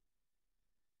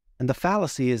 And the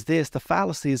fallacy is this. The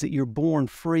fallacy is that you're born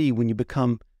free when you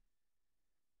become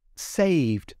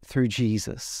saved through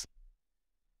Jesus.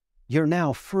 You're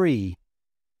now free.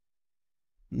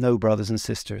 No, brothers and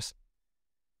sisters.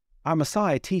 Our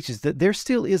Messiah teaches that there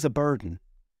still is a burden.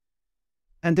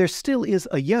 And there still is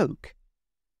a yoke.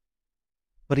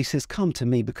 But he says, come to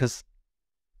me because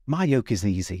my yoke is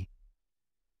easy.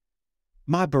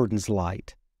 My burden's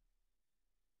light.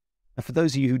 And for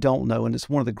those of you who don't know, and it's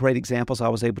one of the great examples I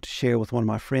was able to share with one of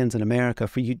my friends in America,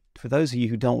 for those of you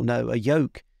who don't know, a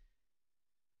yoke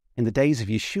in the days of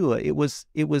Yeshua,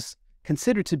 it was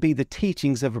considered to be the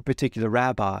teachings of a particular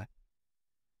rabbi.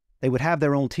 They would have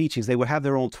their own teachings. They would have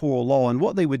their own Torah law. And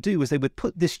what they would do is they would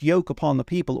put this yoke upon the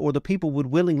people, or the people would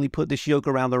willingly put this yoke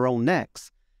around their own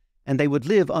necks. And they would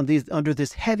live under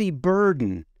this heavy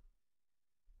burden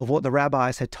of what the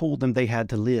rabbis had told them they had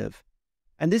to live.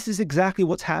 And this is exactly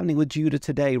what's happening with Judah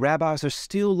today. Rabbis are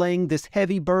still laying this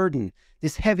heavy burden,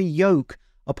 this heavy yoke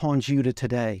upon Judah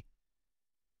today.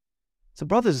 So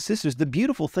brothers and sisters, the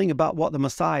beautiful thing about what the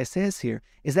Messiah says here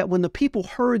is that when the people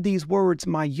heard these words,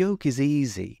 my yoke is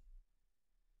easy,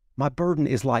 my burden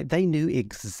is light, they knew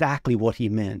exactly what he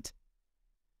meant.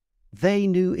 They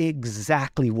knew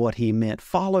exactly what he meant.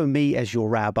 Follow me as your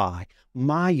rabbi.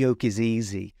 My yoke is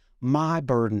easy. My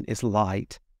burden is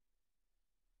light.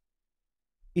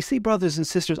 You see, brothers and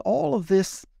sisters, all of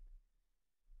this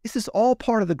is all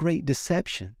part of the great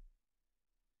deception.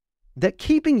 That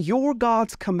keeping your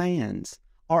God's commands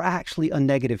are actually a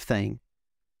negative thing.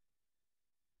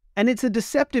 And it's a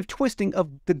deceptive twisting of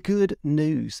the good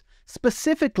news.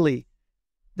 Specifically,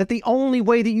 that the only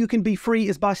way that you can be free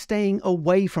is by staying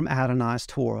away from Adonai's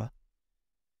Torah.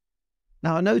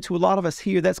 Now, I know to a lot of us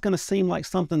here, that's going to seem like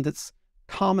something that's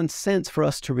common sense for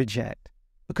us to reject,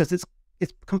 because it's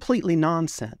completely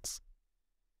nonsense.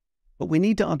 But we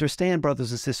need to understand,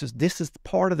 brothers and sisters, this is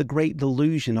part of the great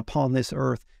delusion upon this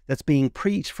earth that's being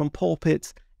preached from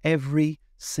pulpits every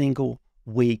single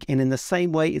week. And in the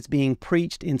same way, it's being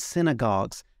preached in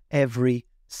synagogues every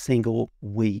single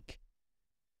week.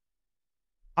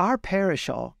 Our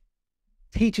parashah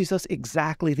teaches us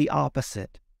exactly the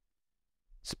opposite.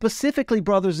 Specifically,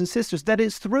 brothers and sisters, that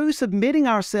it's through submitting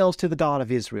ourselves to the God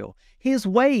of Israel, His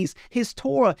ways, His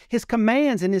Torah, His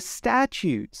commands, and His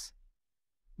statutes,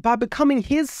 by becoming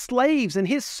his slaves and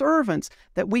his servants,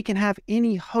 that we can have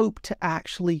any hope to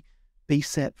actually be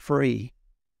set free.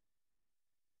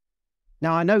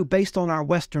 Now, I know based on our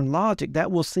Western logic,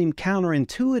 that will seem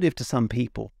counterintuitive to some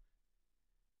people.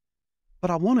 But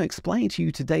I want to explain to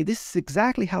you today, this is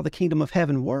exactly how the kingdom of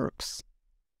heaven works.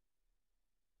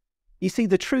 You see,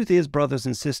 the truth is, brothers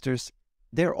and sisters,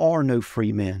 there are no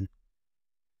free men.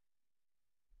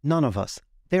 None of us.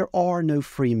 There are no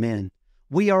free men.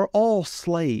 We are all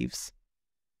slaves.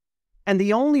 And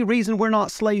the only reason we're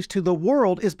not slaves to the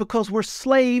world is because we're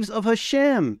slaves of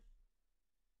Hashem.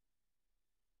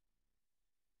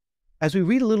 As we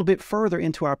read a little bit further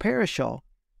into our parashah,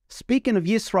 speaking of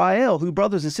Yisrael, who,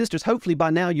 brothers and sisters, hopefully by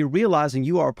now you're realizing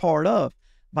you are a part of,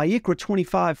 Vayikra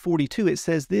 25:42, it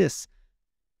says this,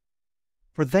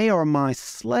 "For they are my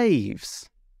slaves,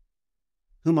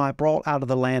 whom I brought out of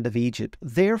the land of Egypt.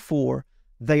 Therefore,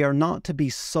 they are not to be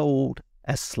sold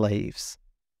as slaves."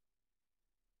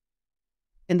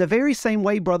 In the very same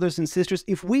way, brothers and sisters,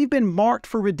 if we've been marked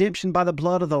for redemption by the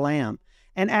blood of the Lamb,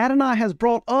 and Adonai has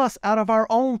brought us out of our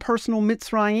own personal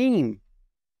Mitzrayim,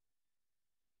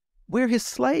 we're his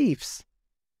slaves.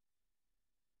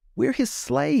 We're his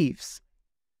slaves.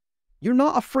 You're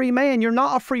not a free man. You're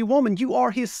not a free woman. You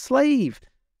are his slave.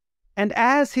 And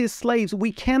as his slaves,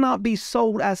 we cannot be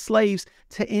sold as slaves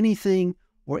to anything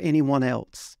or anyone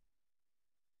else.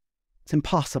 It's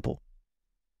impossible.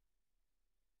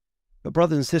 But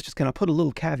brothers and sisters, can I put a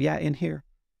little caveat in here?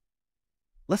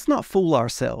 Let's not fool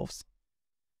ourselves.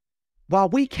 While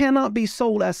we cannot be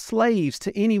sold as slaves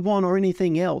to anyone or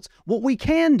anything else, what we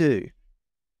can do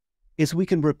is we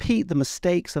can repeat the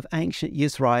mistakes of ancient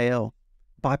Israel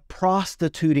by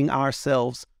prostituting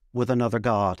ourselves with another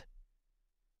god.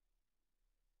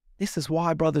 This is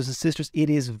why, brothers and sisters, it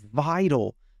is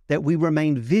vital that we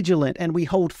remain vigilant and we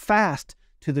hold fast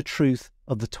to the truth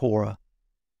of the Torah.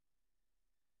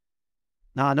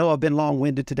 Now, I know I've been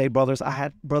long-winded today, brothers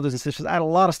and sisters. I had a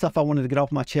lot of stuff I wanted to get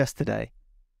off my chest today.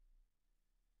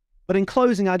 But in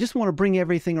closing, I just want to bring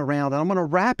everything around, and I'm going to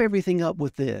wrap everything up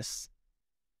with this.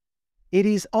 It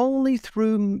is only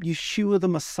through Yeshua the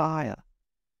Messiah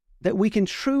that we can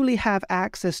truly have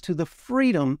access to the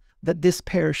freedom that this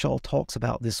parashah talks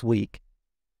about this week.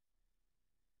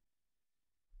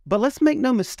 But let's make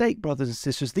no mistake, brothers and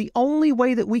sisters, the only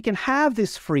way that we can have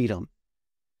this freedom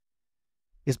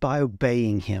is by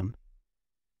obeying him.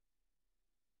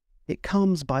 It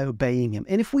comes by obeying him.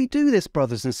 And if we do this,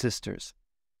 brothers and sisters,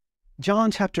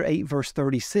 John chapter 8, verse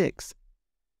 36,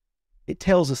 it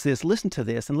tells us this. Listen to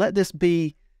this, and let this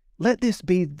be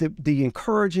the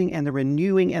encouraging and the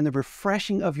renewing and the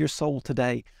refreshing of your soul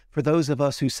today for those of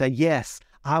us who say, yes,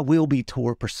 I will be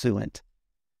Torah pursuant.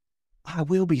 I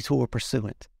will be Torah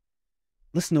pursuant.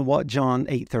 Listen to what John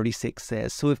 8:36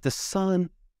 says. So if the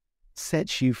Son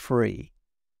sets you free,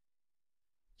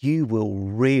 you will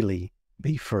really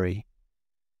be free.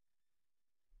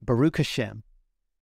 Baruch Hashem.